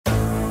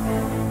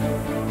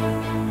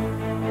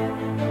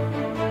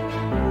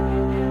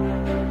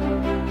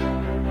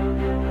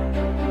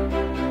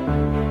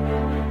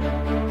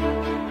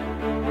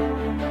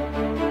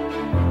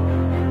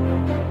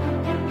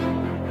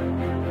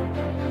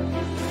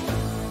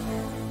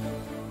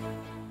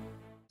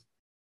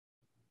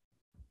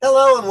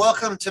Hello and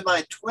welcome to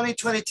my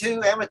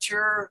 2022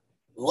 amateur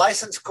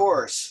license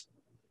course.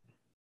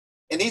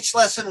 In each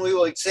lesson, we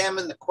will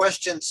examine the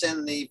questions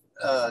in the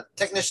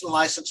technician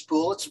license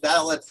pool. It's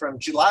valid from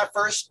July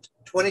 1st,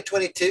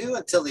 2022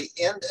 until the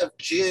end of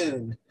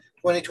June,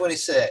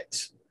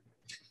 2026.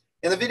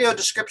 In the video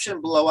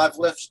description below, I've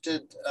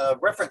listed a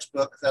reference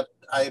book that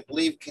I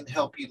believe can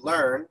help you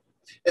learn.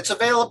 It's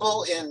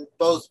available in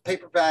both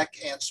paperback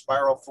and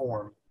spiral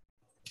form.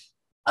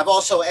 I've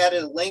also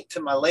added a link to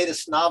my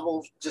latest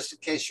novel, just in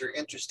case you're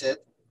interested.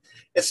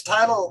 Its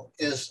title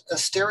is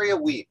Asteria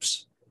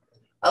Weeps.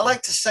 I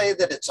like to say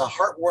that it's a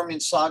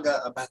heartwarming saga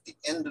about the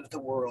end of the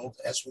world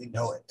as we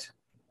know it.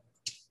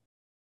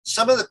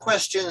 Some of the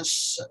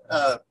questions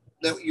that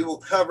you will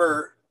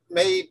cover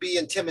may be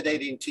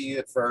intimidating to you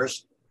at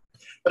first,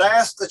 but I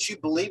ask that you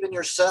believe in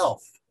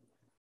yourself.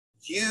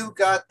 You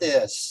got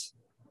this.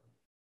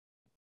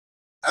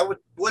 I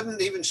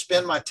wouldn't even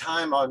spend my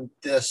time on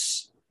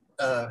this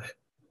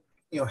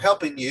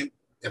helping you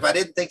if I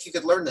didn't think you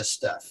could learn this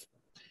stuff.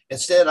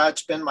 Instead, I'd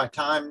spend my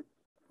time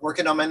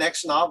working on my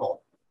next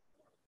novel.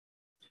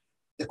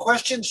 The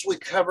questions we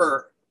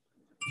cover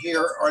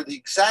here are the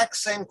exact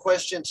same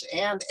questions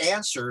and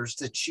answers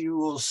that you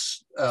will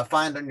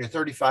find on your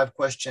 35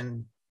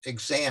 question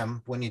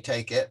exam when you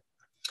take it.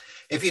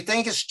 If you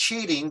think it's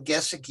cheating,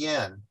 guess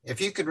again. If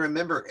you can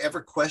remember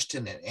every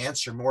question and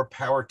answer, more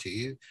power to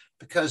you,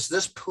 because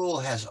this pool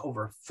has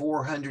over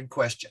 400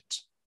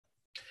 questions.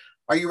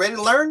 Are you ready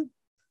to learn?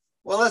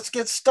 Well, let's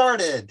get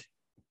started.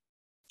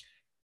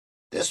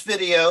 This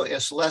video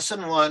is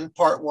lesson 1,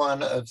 part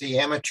 1 of the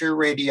amateur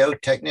radio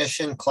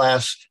technician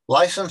class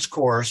license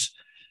course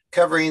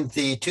covering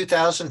the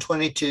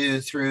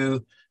 2022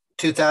 through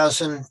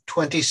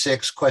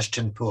 2026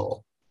 question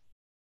pool.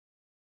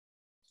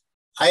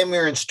 I am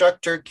your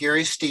instructor,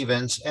 Gary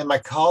Stevens, and my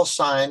call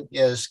sign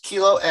is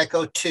Kilo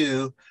Echo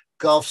 2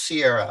 Golf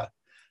Sierra.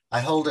 I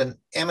hold an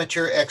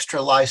amateur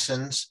extra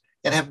license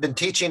and have been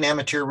teaching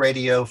amateur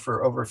radio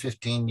for over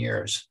 15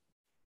 years.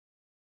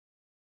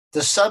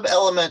 The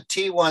Subelement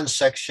T1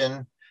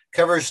 section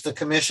covers the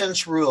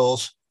Commission's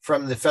rules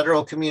from the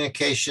Federal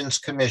Communications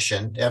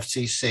Commission,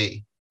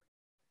 FCC.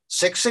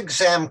 6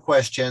 exam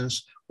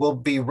questions will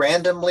be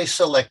randomly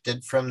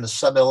selected from the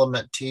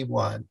Subelement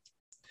T1.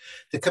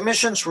 The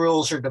Commission's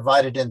rules are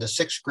divided into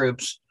 6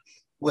 groups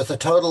with a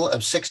total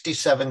of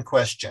 67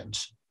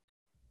 questions.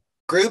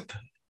 Group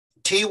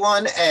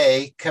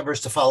T1A covers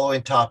the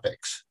following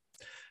topics: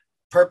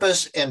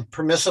 purpose and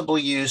permissible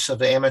use of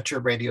the amateur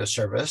radio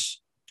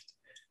service,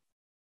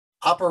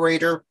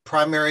 operator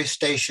primary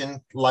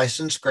station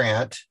license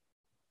grant,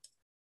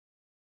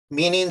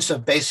 meanings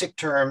of basic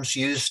terms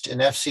used in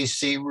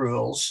FCC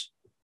rules,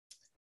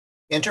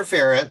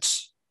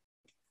 interference,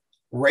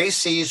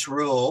 RACES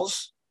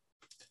rules,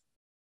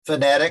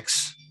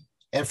 phonetics,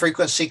 and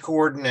frequency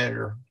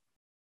coordinator.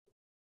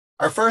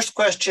 Our first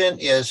question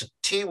is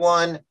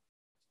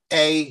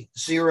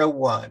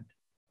T1A01.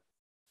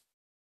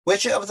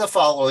 Which of the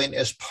following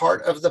is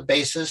part of the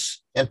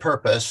basis and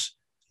purpose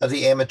of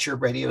the amateur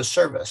radio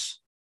service?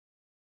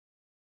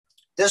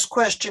 This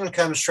question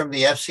comes from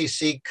the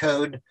FCC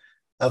Code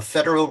of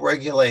Federal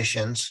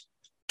Regulations,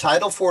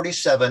 Title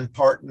 47,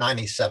 Part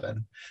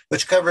 97,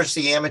 which covers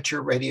the amateur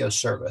radio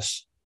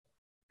service.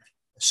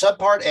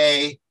 Subpart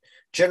A,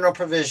 General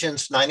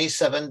Provisions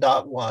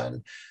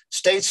 97.1,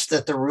 states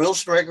that the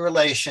rules and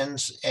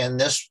regulations in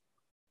this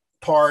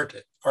part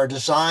are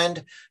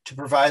designed to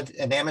provide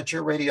an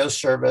amateur radio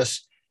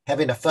service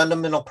having a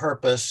fundamental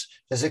purpose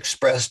as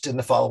expressed in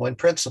the following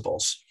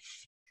principles.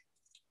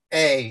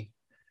 A,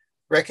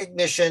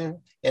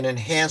 recognition and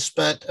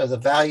enhancement of the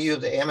value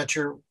of the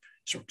amateur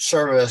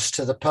service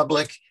to the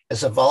public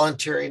as a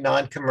voluntary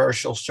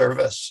non-commercial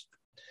service,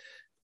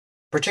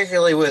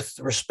 particularly with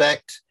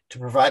respect to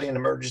providing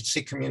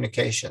emergency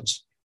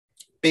communications.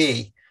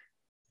 B,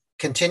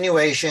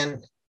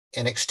 continuation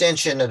and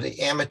extension of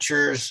the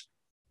amateur's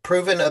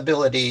proven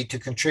ability to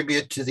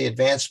contribute to the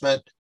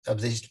advancement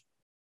of the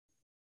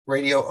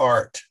radio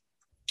art.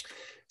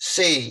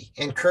 C,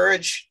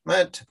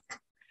 encouragement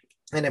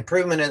and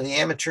improvement in the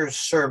amateur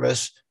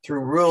service through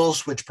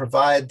rules which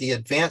provide the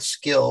advanced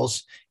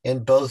skills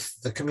in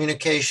both the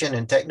communication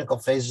and technical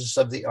phases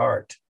of the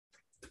art.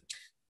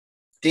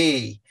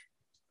 D,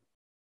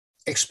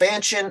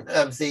 expansion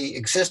of the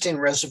existing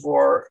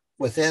reservoir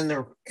within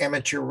the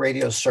amateur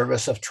radio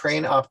service of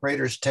trained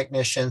operators,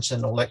 technicians,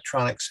 and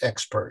electronics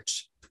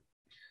experts.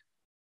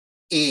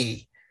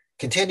 E,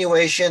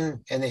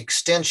 continuation and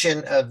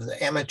extension of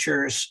the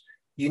amateur's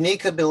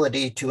unique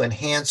ability to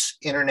enhance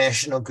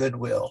international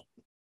goodwill.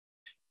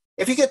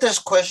 If you get this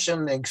question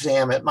in the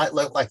exam, it might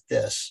look like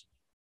this.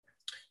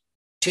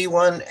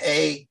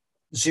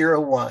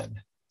 T1A01.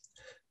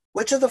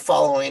 Which of the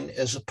following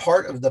is a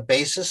part of the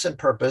basis and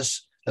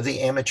purpose of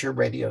the amateur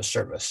radio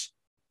service?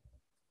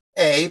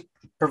 A,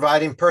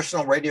 providing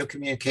personal radio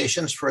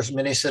communications for as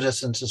many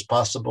citizens as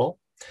possible.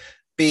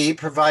 B,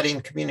 providing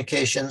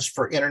communications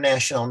for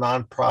international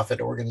nonprofit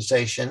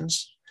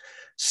organizations.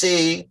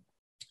 C,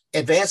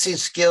 advancing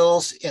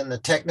skills in the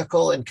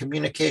technical and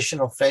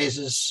communicational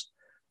phases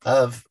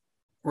of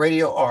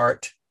radio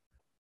art.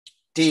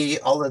 D,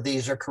 all of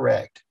these are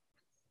correct.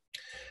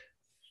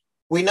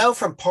 We know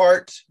from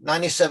part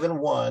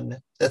 97.1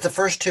 that the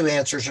first two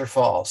answers are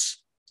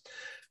false.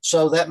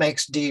 So that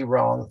makes D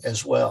wrong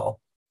as well.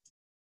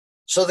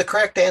 So the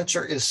correct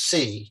answer is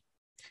C,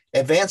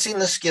 advancing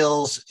the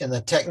skills in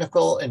the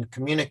technical and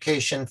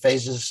communication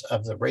phases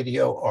of the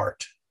radio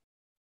art.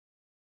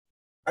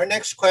 Our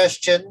next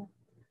question,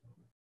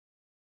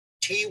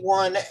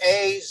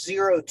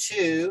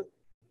 T1A02,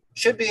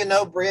 should be a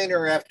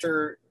no-brainer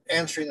after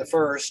answering the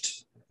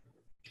first.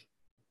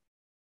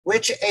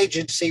 Which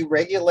agency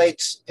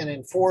regulates and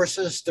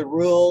enforces the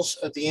rules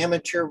of the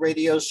amateur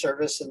radio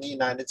service in the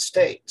United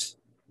States?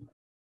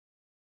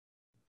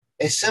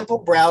 A simple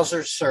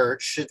browser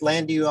search should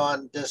land you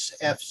on this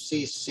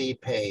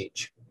FCC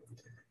page.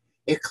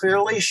 It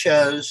clearly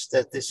shows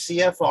that the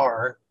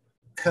CFR,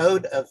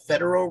 Code of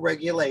Federal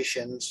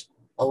Regulations,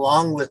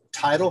 along with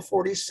Title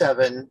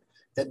 47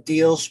 that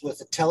deals with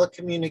the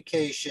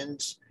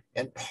telecommunications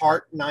and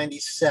Part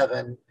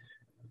 97,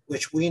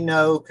 which we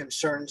know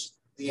concerns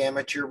the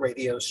amateur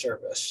radio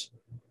service.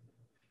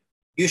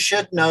 You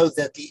should know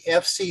that the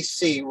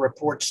FCC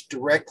reports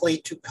directly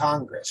to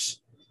Congress.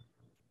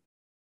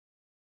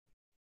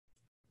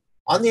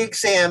 On the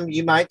exam,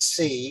 you might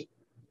see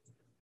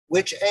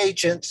which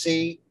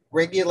agency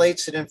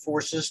regulates and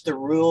enforces the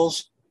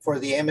rules for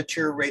the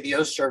amateur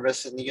radio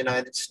service in the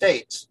United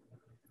States.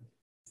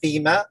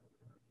 FEMA,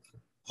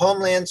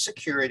 Homeland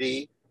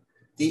Security,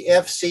 the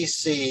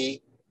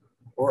FCC,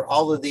 or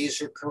all of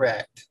these are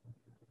correct.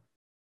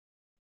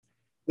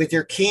 With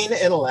your keen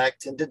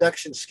intellect and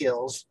deduction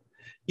skills,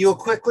 you will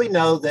quickly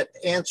know that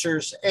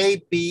answers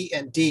A, B,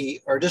 and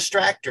D are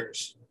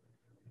distractors.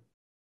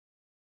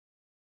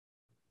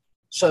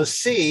 So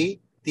C,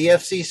 the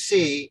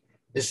FCC,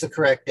 is the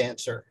correct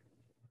answer.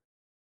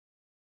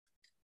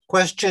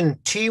 Question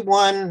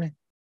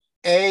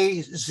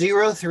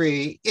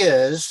T1A03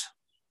 is,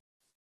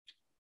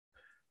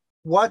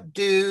 what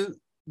do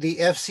the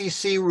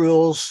FCC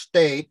rules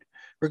state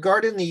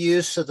regarding the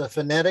use of the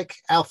phonetic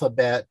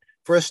alphabet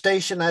for a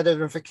station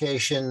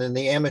identification in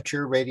the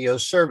amateur radio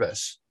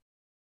service?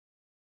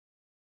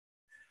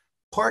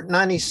 Part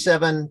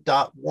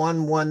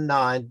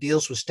 97.119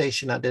 deals with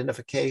station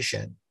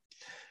identification.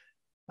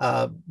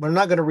 We're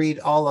not going to read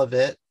all of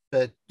it,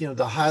 but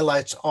the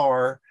highlights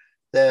are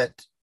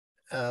that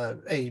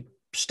a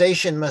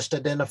station must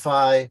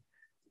identify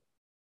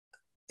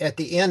at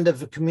the end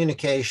of a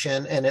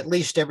communication and at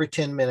least every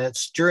 10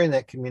 minutes during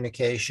that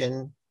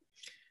communication.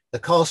 The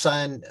call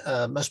sign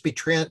must be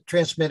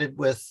transmitted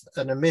with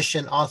an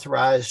emission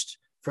authorized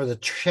for the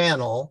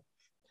channel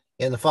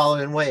in the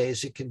following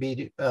ways. It could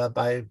be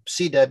by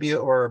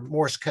CW or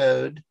Morse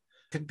code. It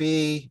could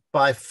be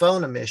by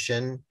phone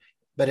emission,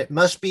 but it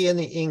must be in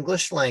the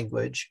English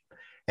language.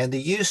 And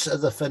the use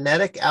of the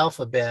phonetic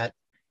alphabet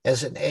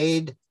as an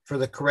aid for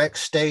the correct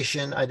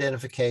station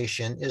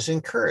identification is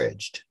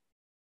encouraged.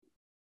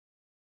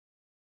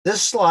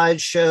 This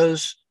slide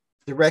shows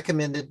the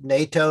recommended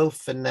NATO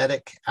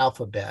phonetic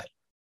alphabet.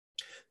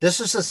 This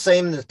is the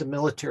same that the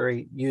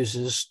military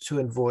uses to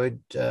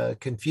avoid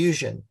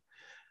confusion.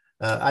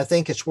 I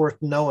think it's worth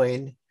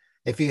knowing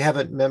if you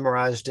haven't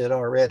memorized it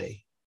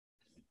already.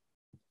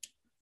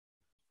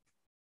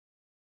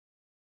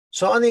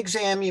 So on the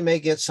exam, you may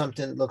get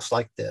something that looks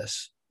like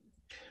this.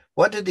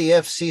 What did the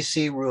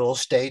FCC rule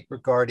state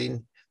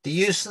regarding the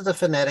use of the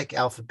phonetic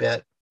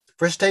alphabet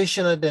for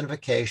station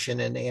identification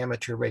in the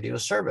amateur radio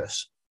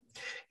service?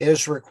 It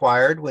is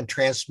required when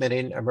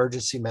transmitting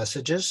emergency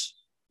messages.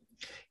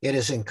 It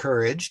is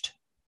encouraged.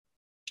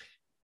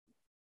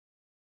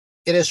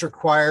 It is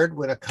required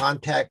when a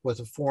contact with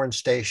a foreign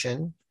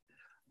station.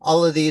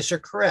 All of these are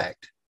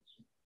correct.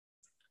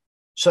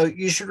 So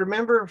you should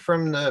remember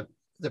from the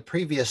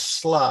previous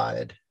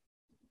slide.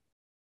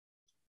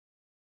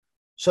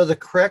 So the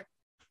correct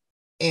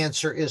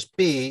answer is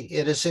B,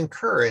 it is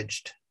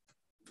encouraged.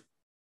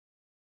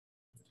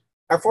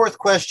 Our fourth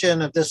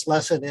question of this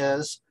lesson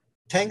is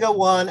Tango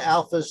 1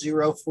 Alpha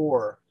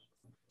 04.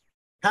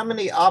 How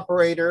many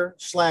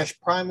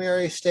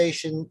operator/primary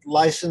station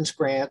license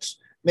grants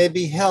may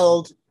be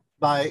held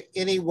by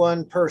any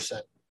one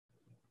person?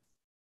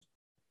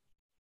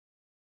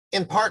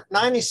 In part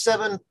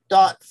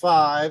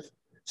 97.5,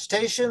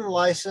 station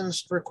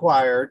license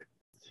required,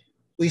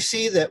 we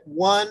see that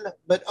one,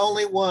 but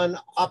only one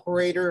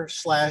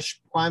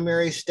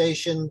operator/primary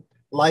station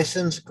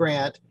license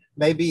grant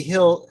may be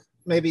held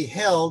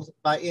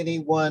by any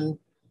one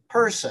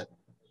person.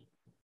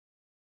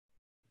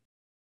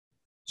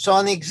 So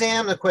on the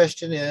exam, the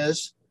question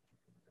is,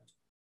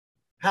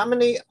 how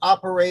many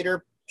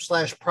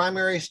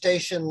operator/primary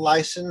station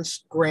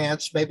license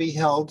grants may be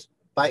held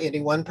by any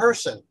one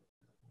person?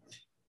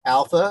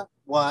 Alpha,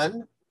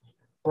 1.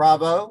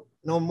 Bravo,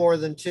 no more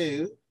than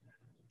 2.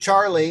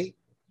 Charlie,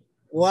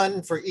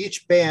 1 for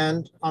each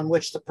band on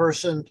which the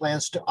person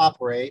plans to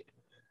operate.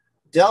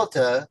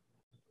 Delta,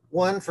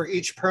 1 for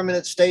each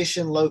permanent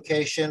station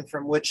location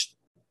from which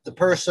the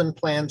person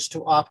plans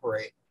to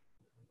operate.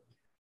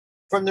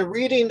 From the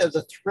reading of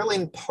the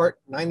thrilling part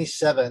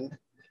 97,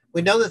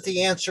 we know that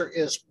the answer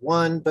is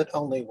one, but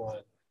only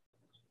one.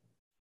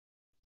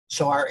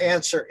 So our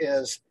answer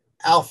is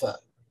alpha,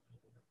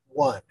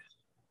 1.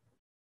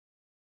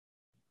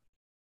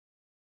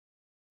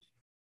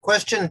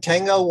 Question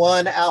Tango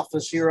 1 Alpha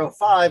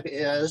 05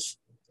 is,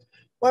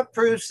 what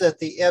proves that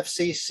the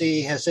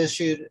FCC has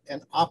issued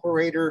an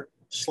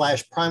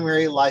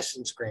operator/primary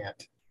license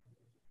grant?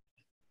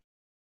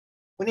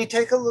 When you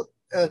take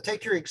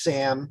your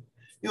exam,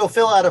 you will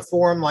fill out a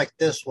form like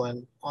this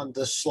one on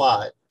this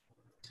slide.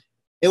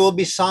 It will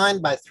be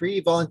signed by 3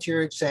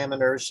 volunteer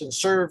examiners and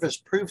serve as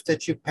proof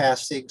that you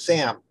passed the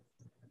exam.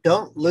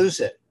 Don't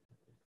lose it.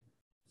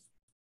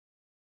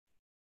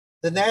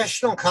 The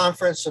National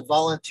Conference of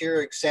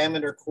Volunteer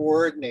Examiner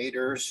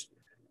Coordinators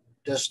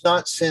does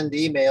not send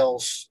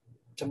emails,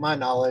 to my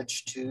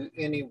knowledge, to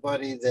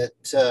anybody that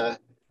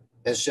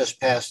has just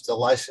passed the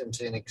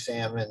licensing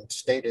exam and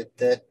stated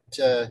that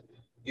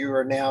you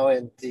are now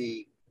in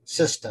the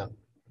system.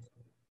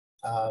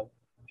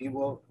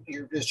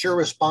 It's your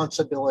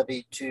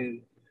responsibility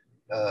to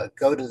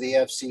go to the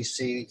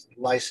FCC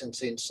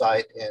licensing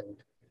site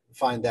and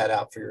find that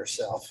out for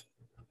yourself.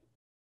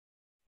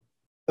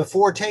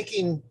 Before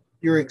taking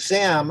your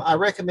exam, I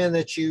recommend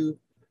that you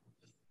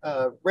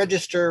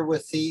register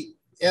with the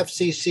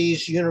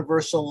FCC's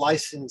Universal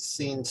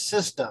Licensing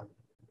System.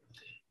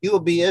 You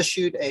will be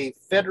issued a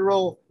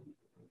federal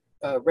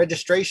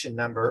registration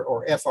number,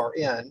 or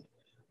FRN,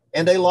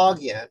 and a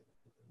login.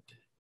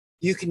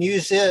 You can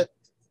use it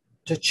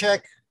to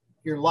check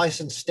your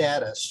license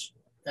status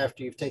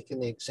after you've taken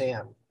the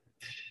exam.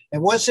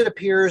 And once it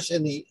appears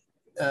in the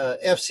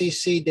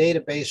FCC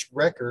database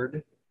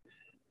record,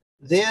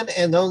 then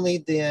and only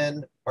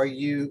then are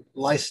you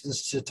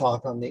licensed to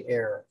talk on the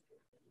air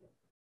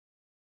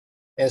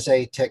as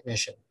a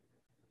technician.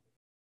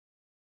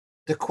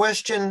 The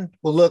question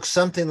will look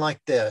something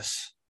like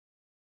this.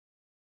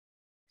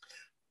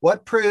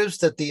 What proves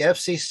that the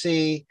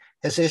FCC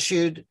has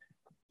issued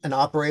an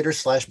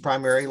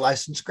operator/primary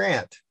license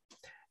grant?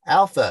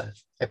 Alpha,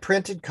 a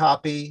printed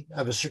copy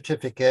of a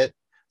certificate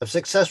of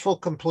successful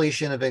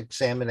completion of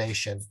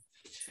examination.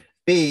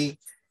 B,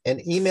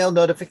 an email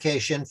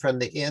notification from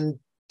the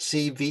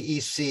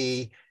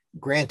NCVEC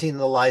granting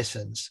the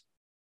license.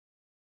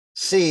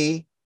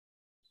 C,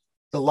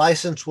 the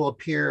license will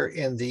appear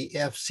in the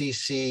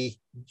FCC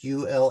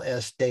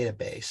ULS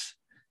database.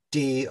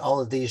 D, all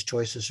of these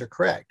choices are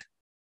correct.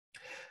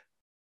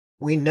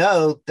 We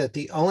know that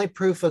the only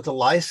proof of the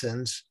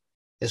license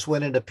is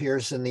when it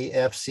appears in the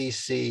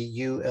FCC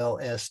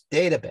ULS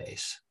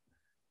database.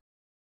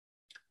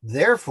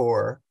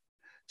 Therefore,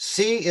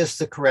 C is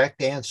the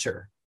correct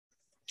answer.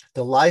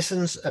 The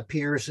license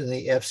appears in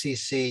the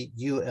FCC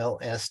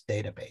ULS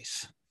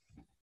database.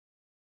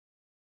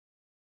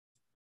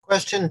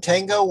 Question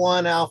Tango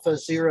 1 Alpha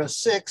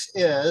 06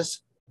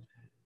 is,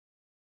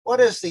 what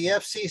is the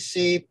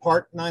FCC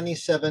Part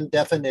 97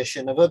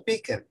 definition of a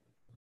beacon?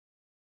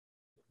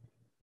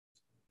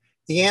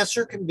 The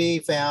answer can be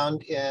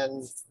found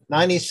in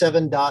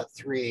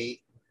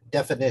 97.3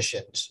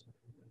 definitions.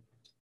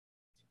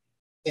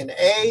 In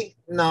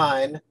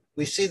A9,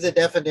 we see the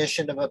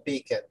definition of a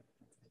beacon.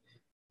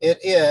 It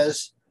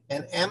is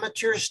an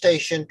amateur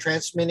station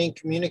transmitting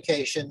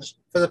communications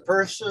for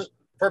the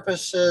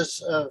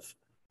purposes of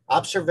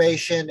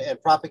observation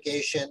and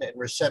propagation and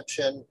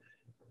reception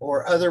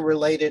or other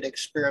related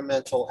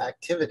experimental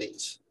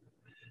activities.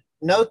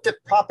 Note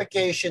that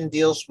propagation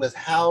deals with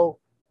how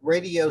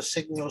radio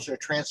signals are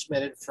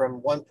transmitted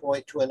from one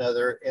point to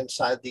another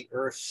inside the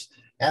Earth's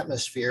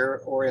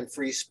atmosphere or in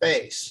free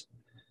space.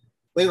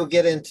 We will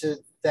get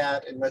into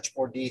that in much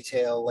more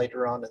detail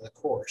later on in the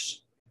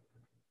course.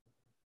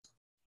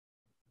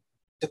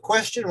 The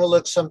question will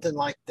look something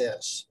like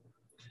this.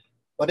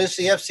 What is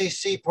the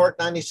FCC Part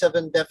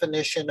 97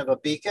 definition of a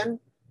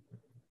beacon?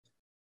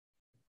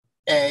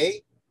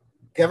 A,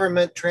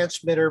 government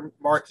transmitter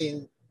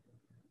marking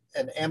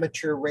an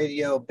amateur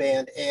radio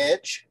band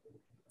edge.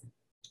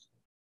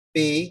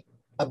 B,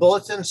 a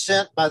bulletin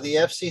sent by the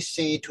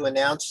FCC to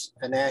announce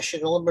a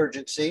national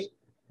emergency.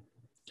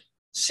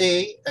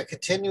 C, a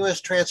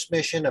continuous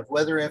transmission of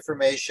weather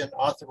information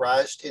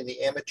authorized in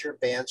the amateur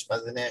bands by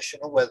the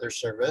National Weather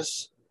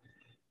Service.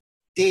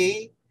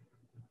 D,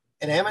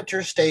 an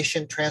amateur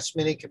station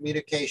transmitting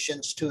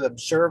communications to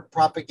observe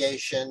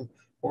propagation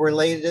or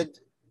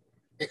related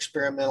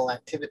experimental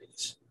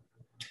activities.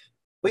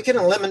 We can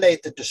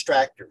eliminate the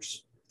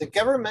distractors. The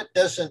government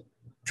doesn't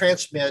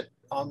transmit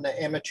on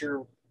the amateur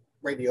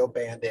radio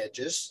band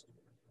edges.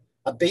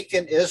 A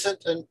beacon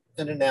isn't an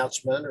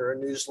announcement or a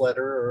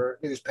newsletter or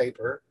a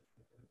newspaper,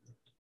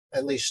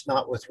 at least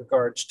not with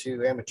regards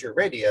to amateur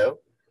radio.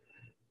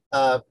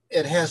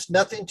 It has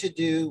nothing to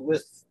do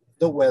with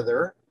the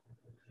weather,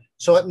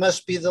 so it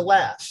must be the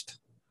last.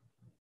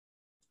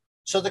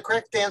 So the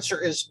correct answer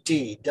is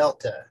D,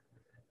 Delta,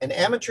 an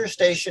amateur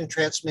station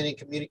transmitting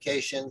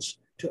communications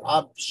to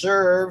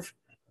observe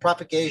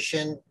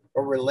propagation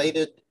or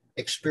related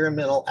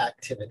experimental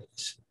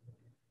activities.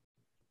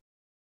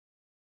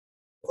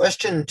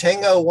 Question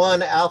Tango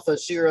 1 Alpha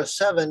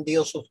 07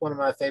 deals with one of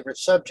my favorite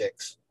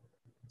subjects.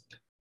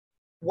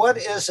 What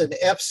is an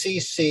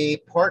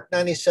FCC Part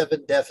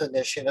 97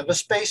 definition of a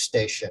space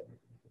station?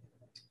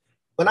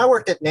 When I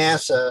worked at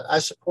NASA, I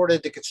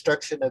supported the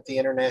construction of the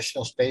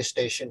International Space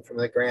Station from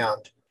the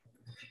ground.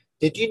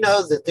 Did you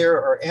know that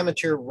there are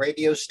amateur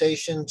radio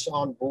stations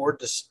on board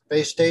the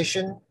space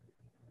station?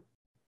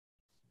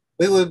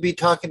 We will be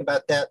talking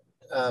about that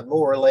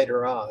more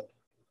later on.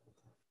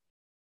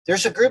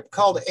 There's a group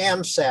called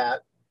AMSAT,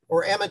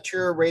 or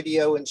Amateur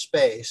Radio in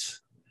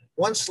Space.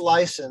 Once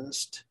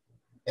licensed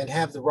and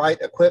have the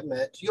right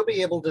equipment, you'll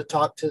be able to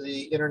talk to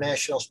the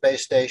International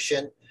Space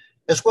Station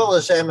as well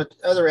as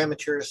other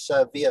amateurs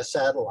via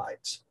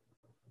satellites.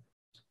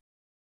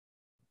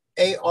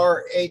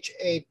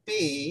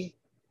 ARHAB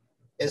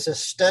is a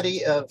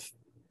study of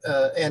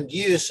and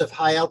use of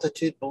high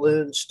altitude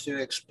balloons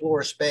to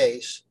explore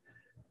space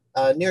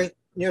near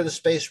the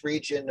space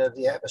region of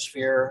the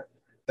atmosphere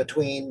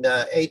between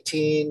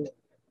 18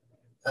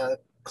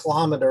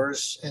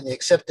 kilometers and the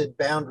accepted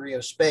boundary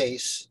of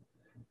space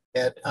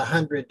at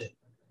 100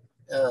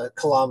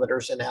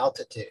 kilometers in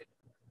altitude.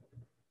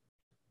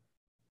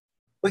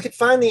 We could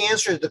find the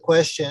answer to the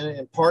question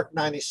in Part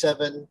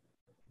 97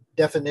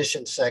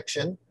 definition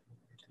section.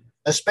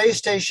 A space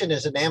station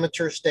is an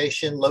amateur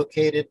station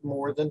located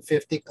more than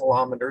 50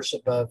 kilometers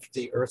above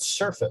the Earth's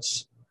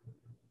surface.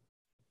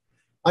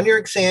 On your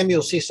exam,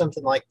 you'll see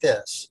something like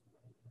this.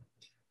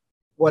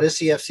 What is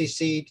the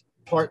FCC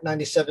Part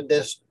 97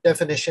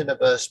 definition of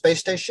a space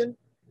station?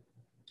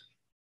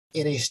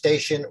 Any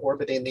station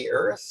orbiting the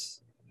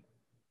Earth,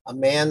 a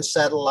manned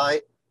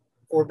satellite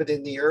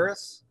orbiting the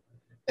Earth,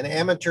 an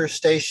amateur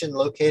station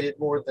located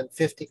more than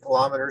 50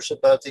 kilometers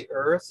above the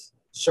Earth's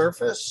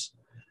surface,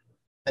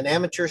 an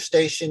amateur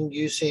station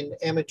using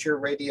amateur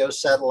radio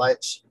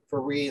satellites for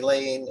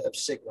relaying of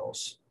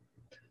signals.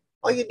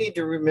 All you need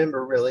to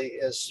remember really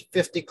is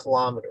 50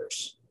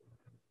 kilometers.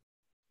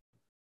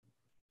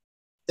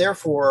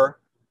 Therefore,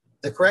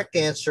 the correct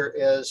answer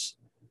is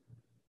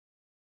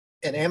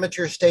an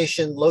amateur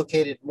station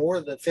located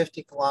more than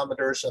 50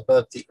 kilometers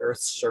above the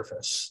Earth's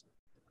surface.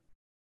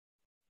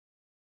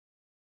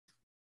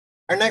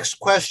 Our next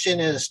question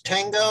is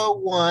Tango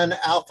 1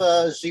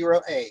 Alpha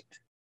 08.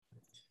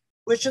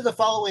 Which of the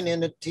following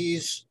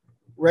entities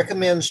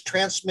recommends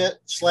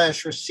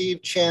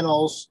transmit/receive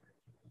channels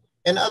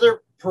and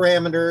other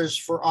parameters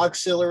for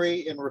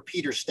auxiliary and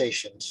repeater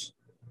stations?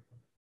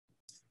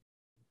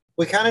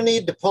 We kind of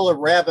need to pull a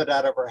rabbit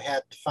out of our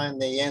hat to find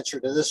the answer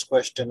to this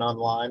question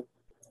online.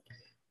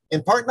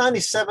 In Part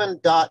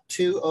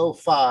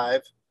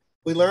 97.205,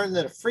 we learned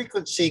that a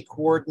frequency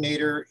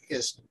coordinator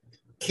is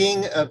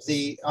king of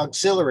the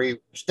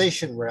auxiliary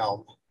station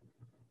realm.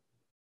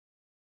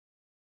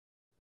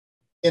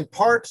 In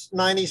Part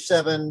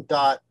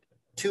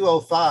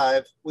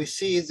 97.205, we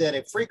see that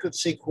a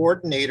frequency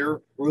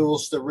coordinator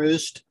rules the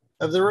roost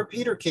of the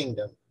repeater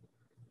kingdom.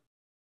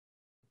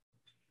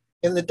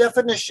 In the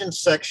definition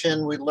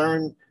section, we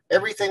learned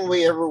everything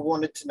we ever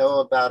wanted to know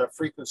about a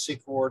frequency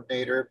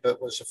coordinator,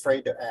 but was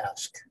afraid to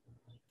ask.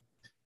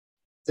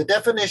 The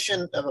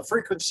definition of a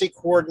frequency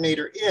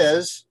coordinator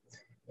is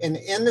an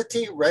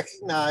entity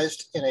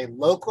recognized in a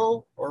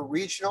local or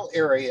regional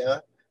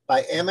area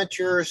by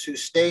amateurs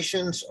whose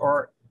stations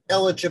are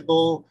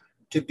eligible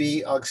to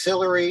be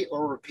auxiliary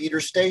or repeater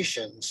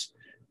stations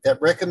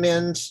that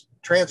recommends,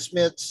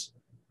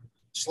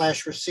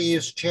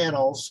 transmits/receives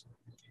channels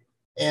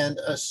and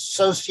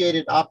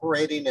associated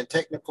operating and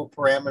technical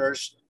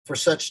parameters for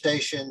such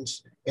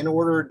stations in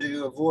order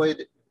to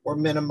avoid or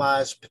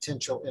minimize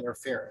potential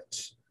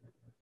interference.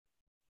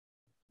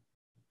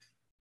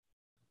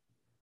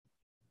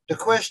 The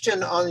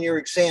question on your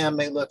exam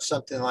may look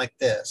something like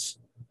this.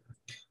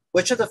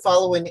 Which of the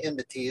following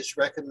entities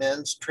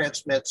recommends,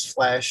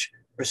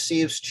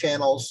 transmits/receives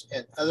channels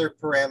and other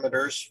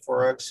parameters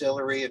for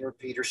auxiliary and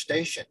repeater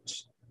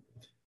stations?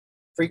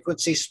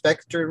 Frequency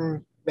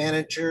spectrum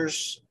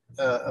managers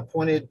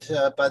appointed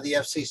by the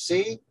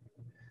FCC,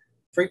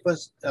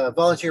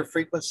 volunteer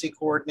frequency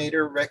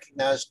coordinator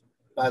recognized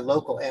by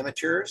local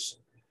amateurs,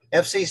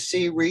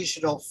 FCC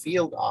Regional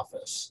Field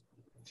Office,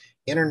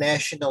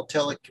 International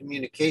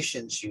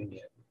Telecommunications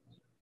Union.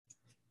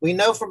 We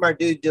know from our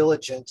due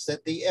diligence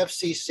that the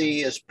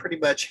FCC is pretty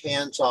much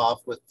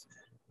hands-off with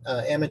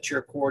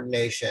amateur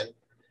coordination,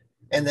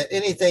 and that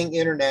anything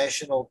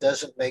international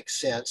doesn't make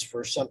sense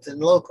for something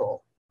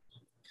local.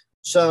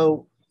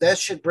 So that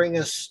should bring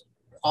us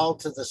all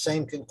to the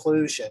same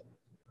conclusion.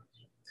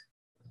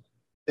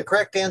 The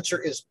correct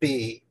answer is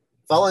B,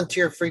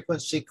 volunteer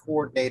frequency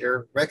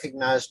coordinator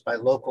recognized by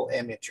local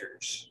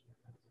amateurs.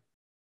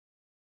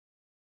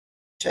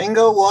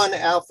 Tango 1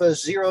 Alpha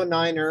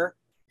 09er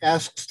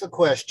asks the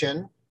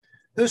question,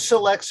 who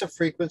selects a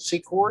frequency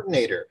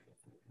coordinator?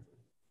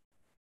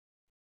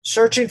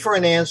 Searching for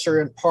an answer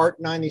in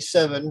Part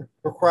 97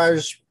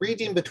 requires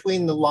reading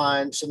between the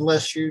lines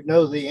unless you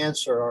know the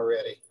answer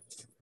already.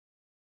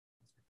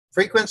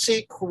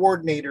 Frequency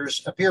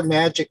coordinators appear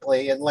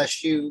magically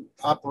unless you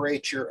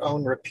operate your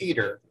own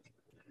repeater.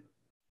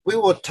 We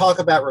will talk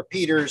about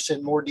repeaters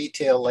in more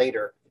detail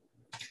later.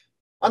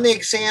 On the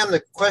exam,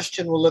 the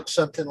question will look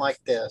something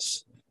like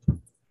this.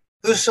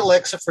 Who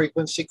selects a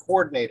frequency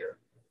coordinator?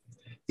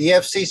 The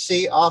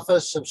FCC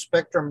Office of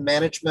Spectrum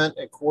Management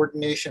and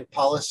Coordination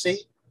Policy,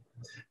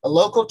 a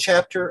local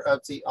chapter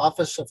of the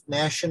Office of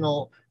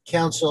National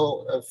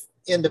Council of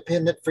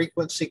Independent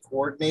Frequency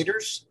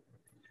Coordinators,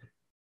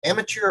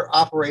 amateur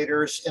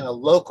operators in a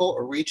local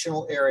or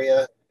regional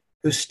area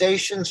whose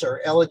stations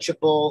are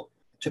eligible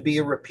to be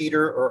a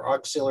repeater or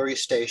auxiliary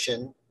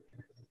station,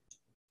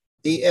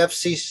 the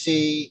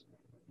FCC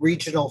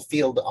Regional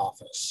Field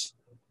Office.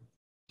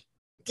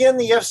 Again,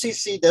 the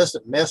FCC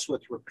doesn't mess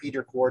with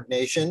repeater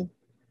coordination,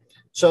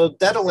 so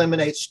that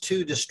eliminates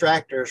two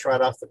distractors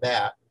right off the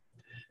bat.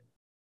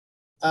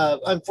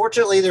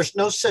 Unfortunately, there's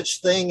no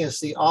such thing as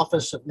the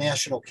Office of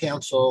National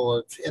Council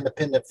of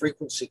Independent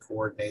Frequency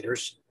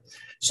Coordinators,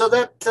 so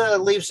that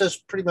leaves us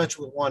pretty much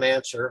with one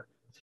answer.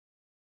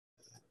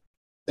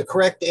 The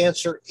correct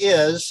answer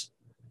is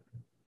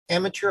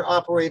amateur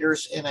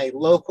operators in a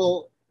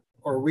local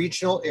or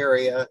regional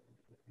area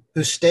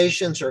whose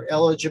stations are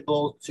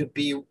eligible to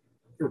be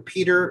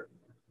repeater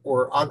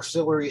or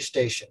auxiliary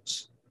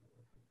stations.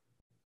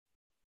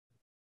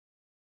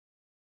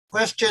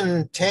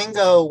 Question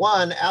Tango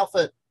 1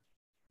 Alpha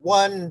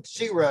 10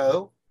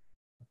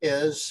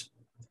 is,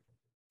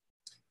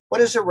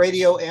 what is a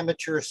radio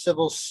amateur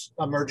civil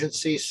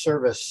emergency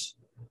service?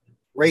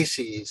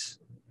 RACES.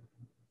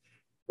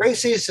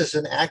 RACES is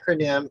an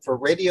acronym for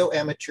Radio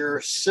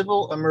Amateur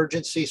Civil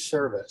Emergency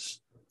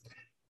Service.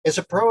 It's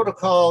a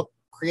protocol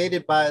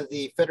created by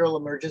the Federal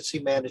Emergency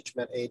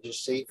Management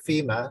Agency,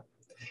 FEMA,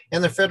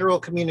 and the Federal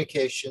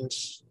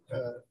Communications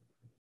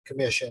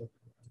Commission.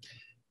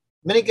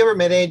 Many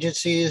government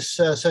agencies,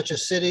 such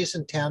as cities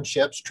and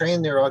townships,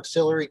 train their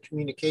auxiliary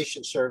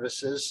communication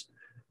services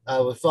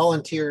with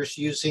volunteers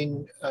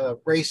using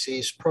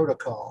RACES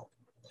protocol.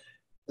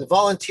 The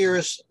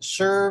volunteers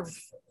serve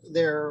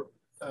their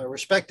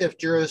respective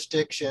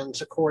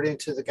jurisdictions according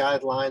to the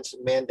guidelines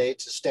and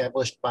mandates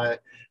established by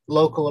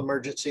local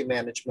emergency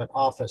management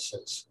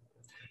offices.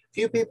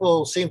 Few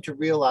people seem to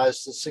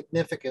realize the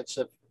significance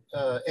of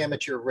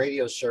amateur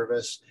radio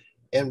service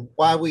and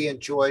why we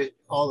enjoy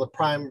all the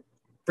prime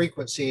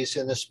frequencies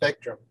in the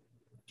spectrum.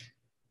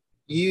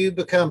 You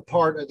become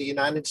part of the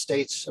United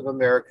States of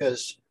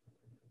America's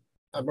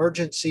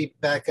emergency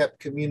backup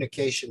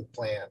communication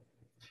plan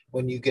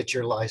when you get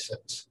your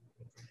license.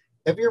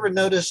 Have you ever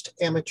noticed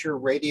amateur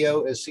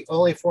radio is the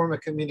only form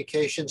of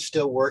communication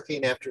still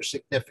working after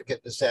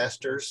significant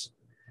disasters?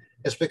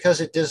 It's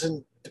because it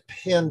doesn't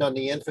depend on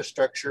the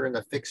infrastructure and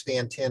the fixed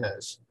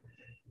antennas.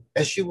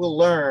 As you will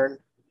learn,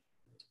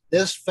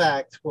 this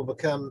fact will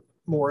become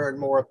more and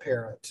more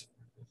apparent.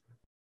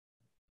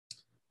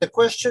 The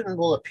question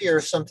will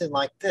appear something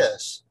like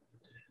this.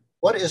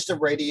 What is the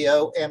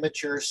Radio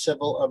Amateur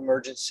Civil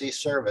Emergency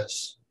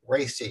Service,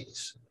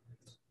 RACES?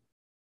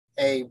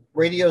 A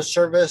radio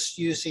service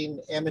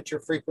using amateur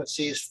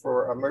frequencies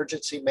for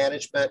emergency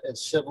management and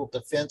civil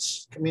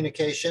defense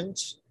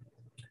communications,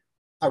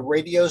 a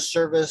radio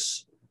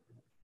service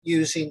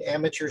using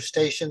amateur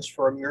stations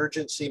for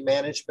emergency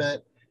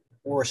management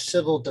or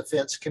civil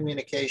defense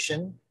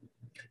communication,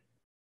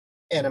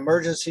 an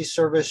emergency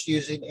service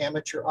using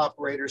amateur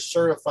operators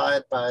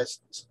certified by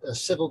a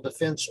civil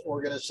defense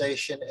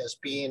organization as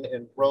being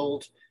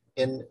enrolled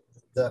in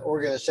the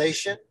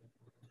organization.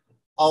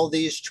 All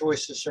these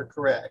choices are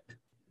correct.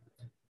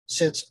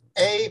 Since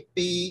A,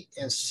 B,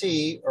 and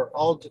C are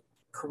all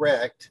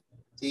correct,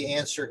 the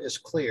answer is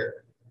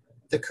clear.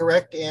 The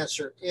correct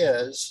answer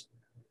is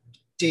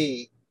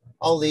D.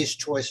 All these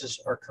choices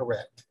are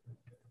correct.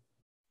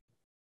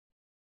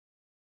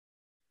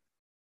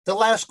 The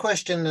last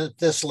question of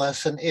this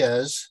lesson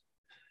is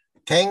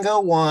Tango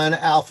 1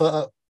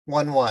 Alpha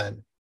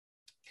 11.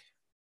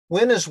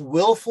 When is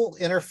willful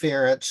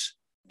interference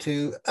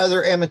to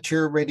other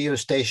amateur radio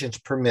stations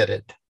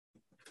permitted?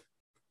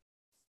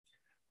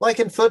 Like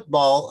in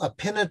football, a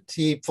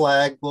penalty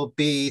flag will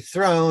be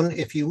thrown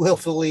if you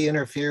willfully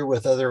interfere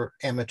with other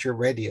amateur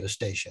radio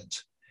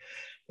stations.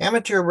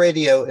 Amateur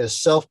radio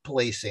is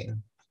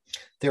self-policing.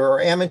 There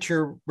are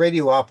amateur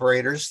radio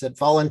operators that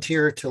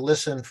volunteer to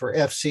listen for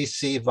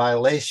FCC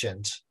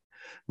violations.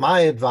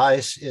 My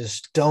advice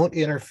is don't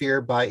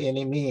interfere by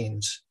any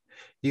means.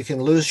 You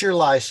can lose your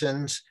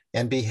license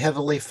and be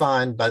heavily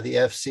fined by the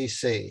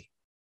FCC.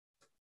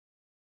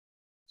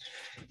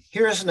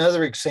 Here's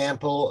another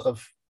example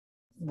of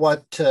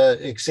what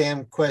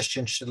exam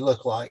questions should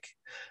look like.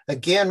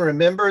 Again,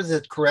 remember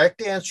that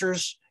correct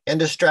answers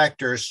and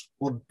distractors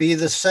will be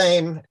the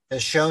same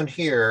as shown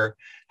here.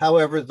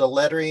 However, the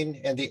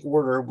lettering and the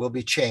order will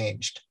be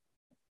changed.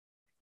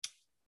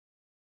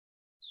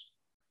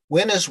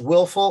 When is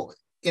willful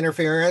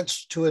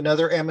interference to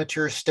another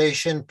amateur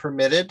station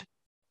permitted?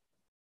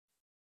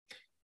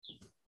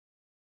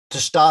 To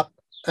stop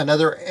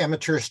another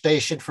amateur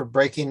station from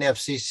breaking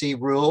FCC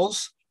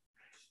rules?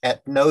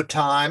 At no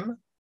time.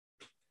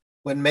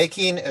 When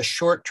making a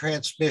short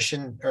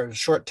transmission or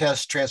short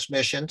test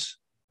transmissions,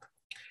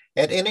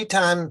 At any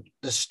time,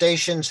 the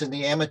stations in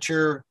the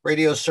amateur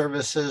radio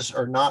services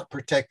are not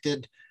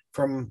protected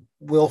from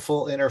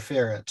willful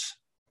interference.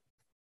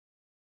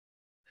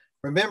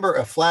 Remember,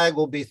 a flag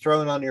will be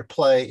thrown on your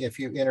play if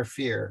you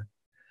interfere.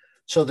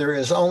 So there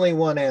is only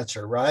one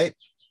answer, right?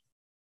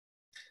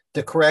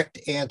 The correct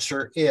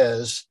answer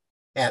is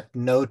at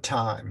no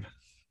time.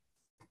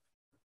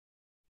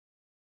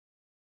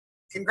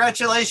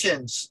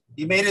 Congratulations,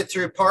 you made it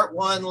through part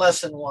 1,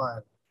 lesson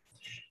 1.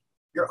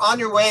 You're on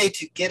your way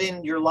to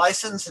getting your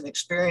license and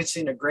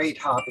experiencing a great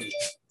hobby.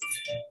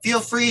 Feel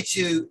free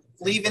to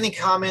leave any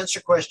comments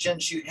or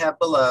questions you have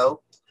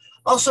below.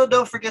 Also,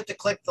 don't forget to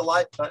click the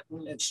like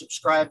button and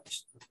subscribe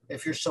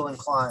if you're so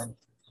inclined.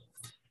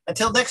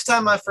 Until next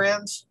time, my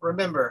friends,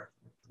 remember,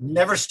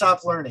 never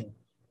stop learning.